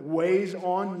that weighs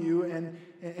on you,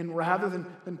 and rather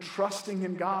than trusting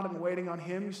in God and waiting on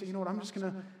him, you say, you know what, I'm just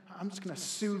gonna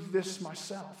soothe this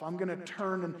myself. I'm gonna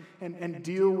turn and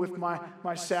deal with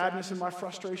my sadness and my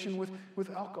frustration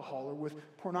with alcohol or with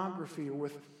pornography or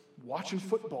with watching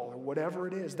football or whatever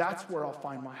it is. That's where I'll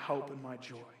find my hope and my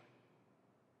joy.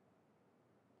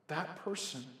 That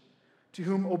person to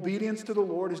whom obedience to the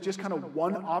Lord is just kind of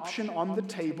one option on the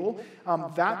table,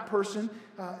 that person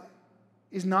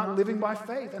is not living by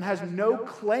faith and has no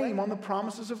claim on the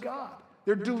promises of God.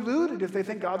 They're deluded if they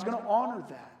think God's going to honor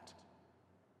that.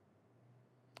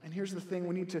 And here's the thing,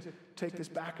 we need to take this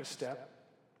back a step.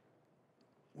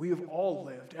 We have all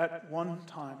lived at one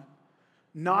time,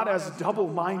 not as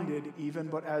double-minded even,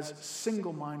 but as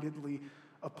single-mindedly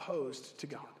opposed to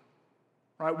God.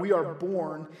 Right? We are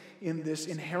born in this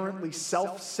inherently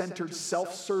self-centered,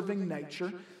 self-serving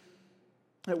nature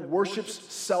that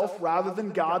worships self rather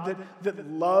than God, that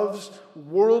loves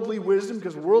worldly wisdom,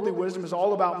 because worldly wisdom is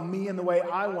all about me and the way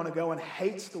I want to go, and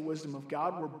hates the wisdom of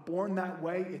God. We're born that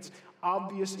way. It's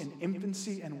obvious in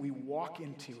infancy, and we walk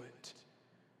into it.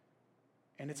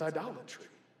 And it's idolatry.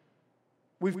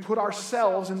 We've put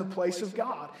ourselves in the place of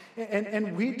God,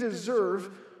 and we deserve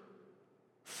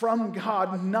from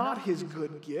God not his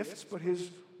good gifts, but his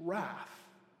wrath,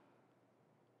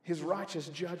 his righteous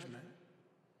judgment.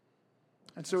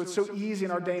 And so it's so easy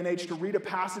in our day and age to read a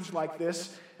passage like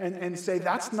this and say,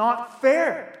 that's not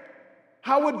fair.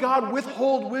 How would God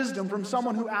withhold wisdom from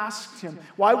someone who asked him?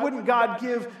 Why wouldn't God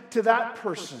give to that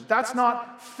person? That's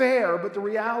not fair. But the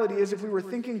reality is, if we were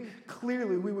thinking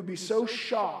clearly, we would be so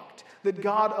shocked that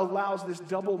God allows this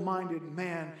double-minded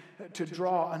man to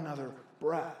draw another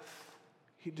breath.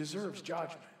 He deserves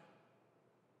judgment.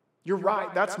 You're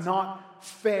right, that's not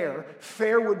fair.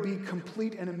 Fair would be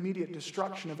complete and immediate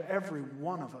destruction of every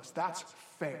one of us. That's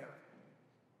fair.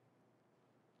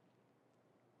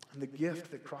 And the gift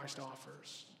that Christ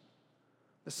offers,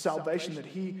 the salvation that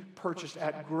he purchased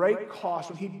at great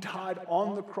cost when he died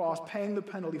on the cross, paying the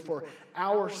penalty for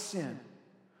our sin,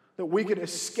 that we could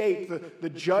escape the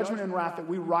judgment and wrath that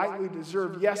we rightly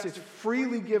deserve. Yes, it's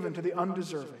freely given to the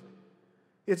undeserving.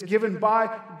 It's given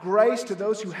by grace to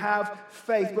those who have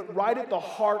faith, but right at the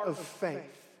heart of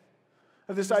faith,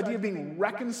 this idea of being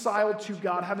reconciled to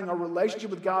God, having our relationship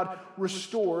with God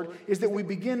restored, is that we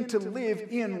begin to live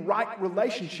in right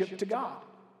relationship to God.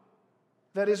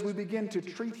 That is, we begin to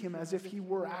treat him as if he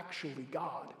were actually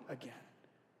God again.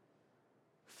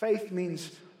 Faith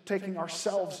means taking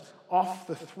ourselves off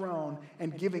the throne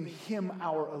and giving him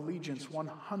our allegiance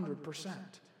 100%.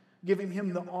 Giving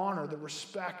him the honor, the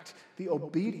respect, the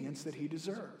obedience that he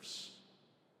deserves.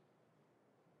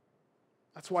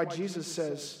 That's why Jesus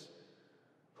says,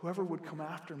 whoever would come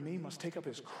after me must take up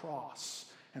his cross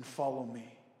and follow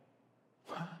me.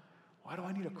 Why do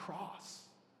I need a cross?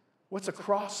 What's a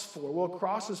cross for? Well, a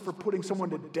cross is for putting someone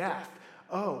to death.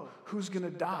 Oh, who's going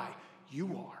to die?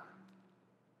 You are.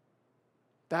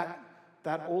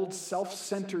 That old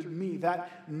self-centered me,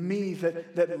 that me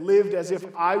that lived as if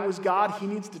I was God, he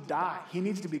needs to die. He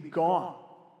needs to be gone.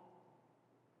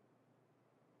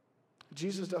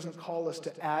 Jesus doesn't call us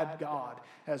to add God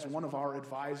as one of our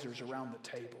advisors around the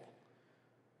table,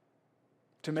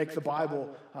 to make the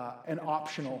Bible an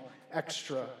optional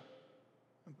extra,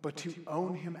 but to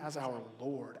own him as our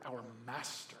Lord, our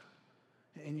Master.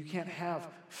 And you can't have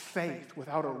faith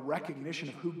without a recognition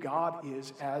of who God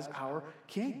is as our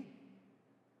King.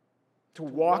 To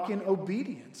walk in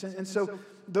obedience. And so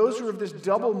those who are of this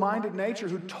double-minded nature,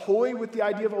 who toy with the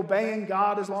idea of obeying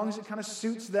God as long as it kind of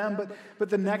suits them, but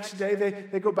the next day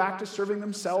they go back to serving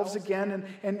themselves again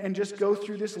and just go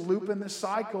through this loop and this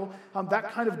cycle,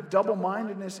 that kind of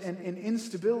double-mindedness and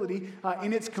instability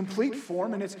in its complete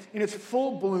form, in its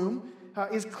full bloom,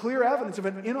 is clear evidence of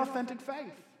an inauthentic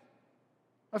faith.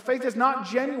 A faith that's not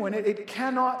genuine. It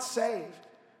cannot save.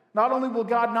 Not only will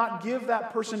God not give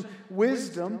that person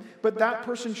wisdom, but that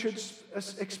person should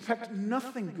expect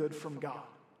nothing good from God.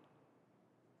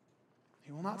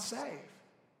 He will not save.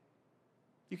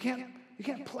 You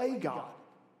can't play God,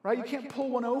 right? You can't pull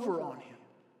one over on him.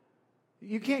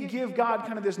 You can't give God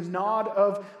kind of this nod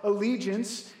of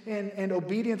allegiance and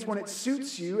obedience when it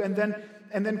suits you and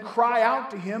then cry out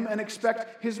to him and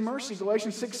expect his mercy.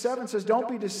 Galatians 6:7 says, don't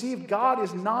be deceived. God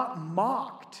is not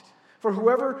mocked. For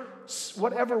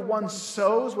whatever one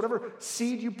sows, whatever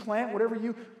seed you plant, whatever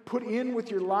you put in with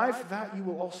your life, that you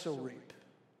will also reap.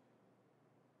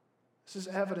 This is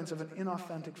evidence of an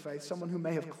inauthentic faith, someone who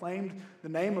may have claimed the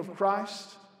name of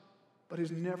Christ, but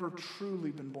who's never truly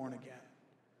been born again,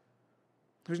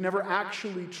 who's never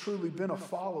actually truly been a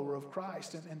follower of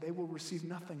Christ, and they will receive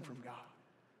nothing from God.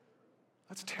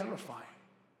 That's terrifying.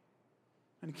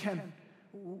 And again,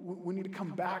 we need to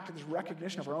come back to this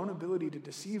recognition of our own ability to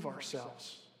deceive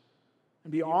ourselves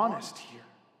and be honest here.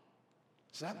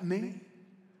 Is that me?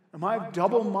 Am I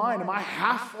double mind? Am I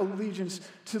half allegiance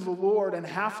to the Lord and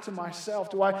half to myself?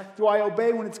 Do I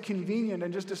obey when it's convenient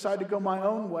and just decide to go my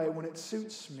own way when it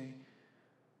suits me?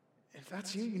 If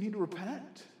that's you, you need to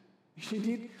repent.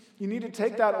 You need to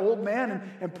take that old man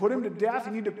and put him to death.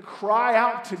 You need to cry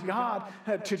out to God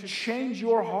to change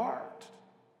your heart.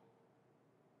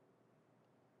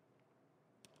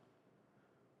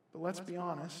 But let's be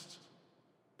honest,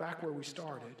 back where we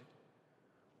started,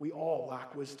 we all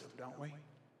lack wisdom, don't we?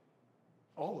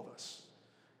 All of us.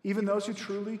 Even those who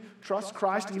truly trust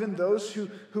Christ, even those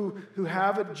who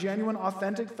have a genuine,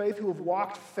 authentic faith, who have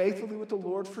walked faithfully with the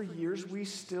Lord for years, we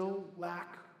still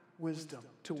lack wisdom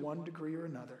to one degree or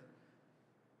another.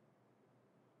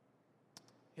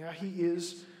 Yeah, he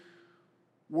is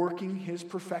working his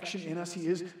perfection in us. He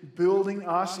is building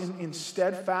us in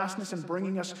steadfastness and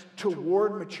bringing us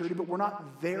toward maturity, but we're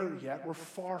not there yet. We're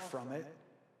far from it.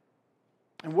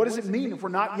 And what does it mean if we're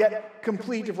not yet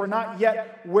complete, if we're not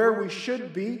yet where we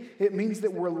should be? It means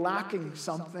that we're lacking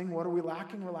something. What are we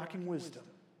lacking? We're lacking wisdom.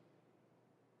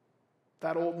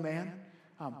 That old man,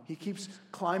 he keeps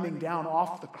climbing down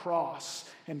off the cross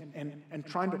and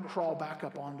trying to crawl back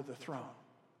up onto the throne.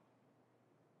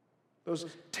 Those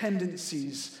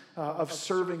tendencies of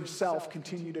serving self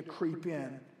continue to creep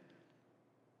in.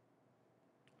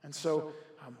 And so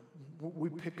we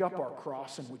pick up our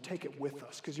cross and we take it with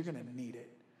us because you're going to need it.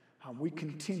 We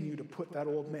continue to put that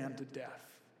old man to death.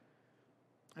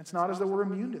 It's not as though we're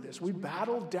immune to this. We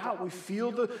battle doubt. We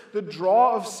feel the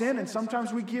draw of sin, and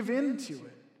sometimes we give in to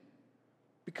it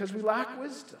because we lack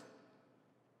wisdom.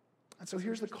 And so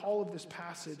here's the call of this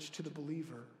passage to the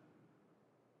believer.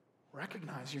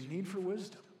 Recognize your need for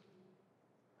wisdom.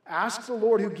 Ask the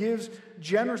Lord who gives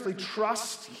generously.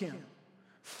 Trust him.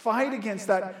 Fight against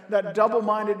that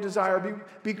double-minded desire.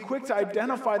 Be quick to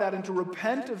identify that and to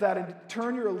repent of that and to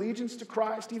turn your allegiance to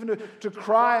Christ, even to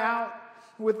cry out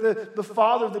with the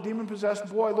father of the demon-possessed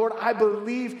boy, Lord, I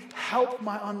believe, help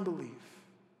my unbelief.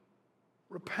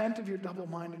 Repent of your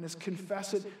double-mindedness.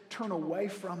 Confess it. Turn away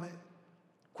from it.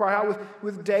 Cry out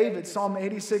with David, Psalm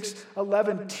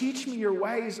 86:11. Teach me your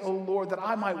ways, O Lord, that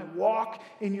I might walk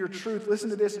in your truth. Listen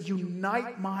to this.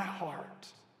 Unite my heart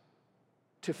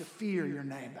to fear your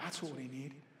name. That's what we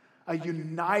need. A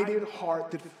united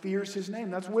heart that fears his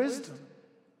name. That's wisdom.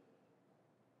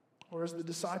 Or as the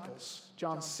disciples,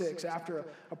 John 6, after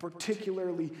a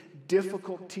particularly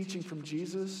difficult teaching from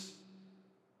Jesus,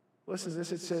 listen to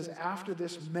this. It says, after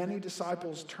this, many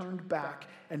disciples turned back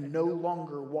and no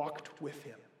longer walked with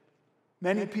him.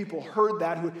 Many people heard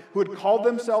that who had called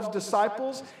themselves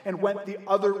disciples and went the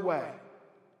other way.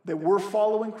 They were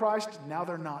following Christ. Now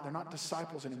they're not. They're not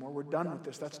disciples anymore. We're done with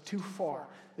this. That's too far.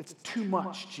 It's too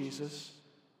much, Jesus.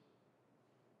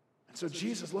 And so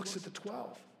Jesus looks at the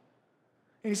 12.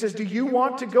 And he says, do you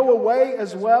want to go away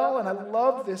as well? And I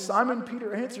love this. Simon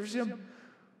Peter answers him,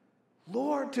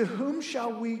 Lord, to whom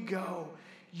shall we go?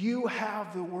 You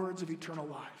have the words of eternal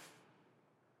life.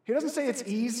 He doesn't say it's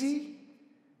easy.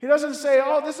 He doesn't say,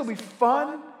 oh, this will be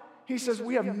fun. He says,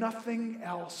 we have nothing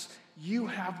else. You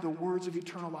have the words of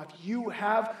eternal life. You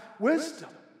have wisdom.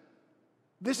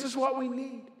 This is what we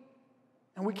need.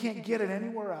 And we can't get it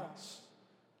anywhere else.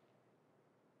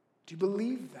 Do you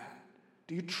believe that?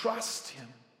 Do you trust him?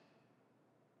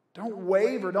 Don't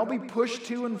waver. Don't be pushed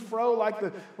to and fro like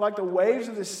the waves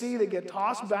of the sea that get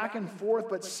tossed back and forth,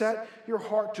 but set your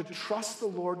heart to trust the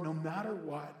Lord no matter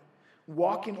what.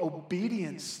 Walk in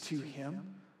obedience to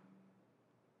him.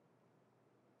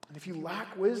 And if you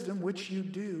lack wisdom, which you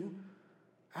do,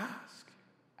 ask.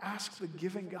 Ask the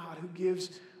giving God who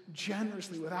gives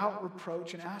generously without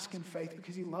reproach, and ask in faith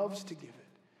because he loves to give it.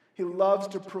 He loves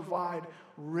to provide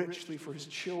richly for his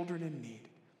children in need,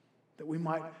 that we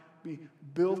might be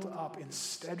built up in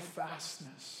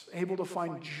steadfastness, able to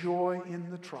find joy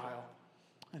in the trial,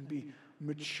 and be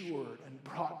matured and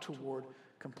brought toward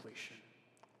completion.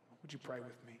 Would you pray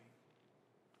with me?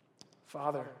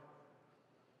 Father,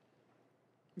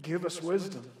 give us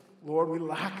wisdom. Lord, we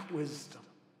lack wisdom.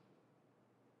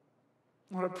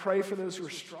 Lord, I pray for those who are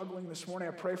struggling this morning.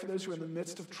 I pray for those who are in the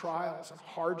midst of trials and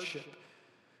hardship,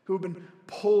 who have been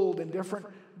pulled in different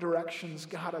directions.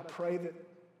 God, I pray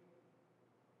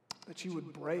that you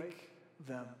would break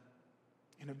them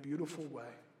in a beautiful way,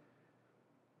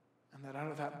 and that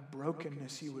out of that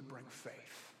brokenness you would bring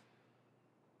faith.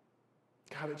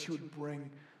 God, that you would bring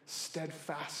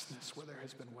steadfastness where there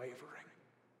has been wavering.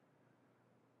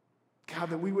 God,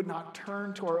 that we would not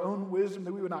turn to our own wisdom,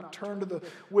 that we would not turn to the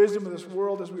wisdom of this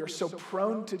world as we are so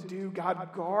prone to do.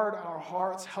 God, guard our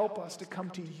hearts. Help us to come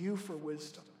to you for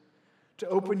wisdom, to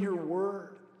open your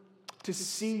word, to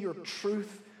see your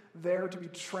truth there, to be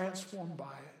transformed by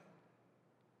it.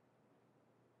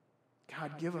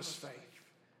 God, give us faith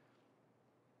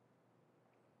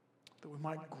that we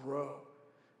might grow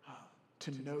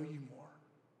to know you more,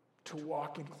 to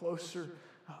walk in closer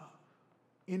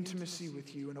intimacy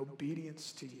with you and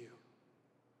obedience to you.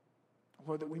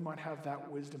 Lord, that we might have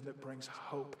that wisdom that brings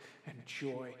hope and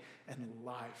joy and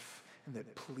life and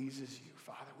that pleases you.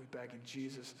 Father, we beg in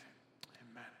Jesus' name.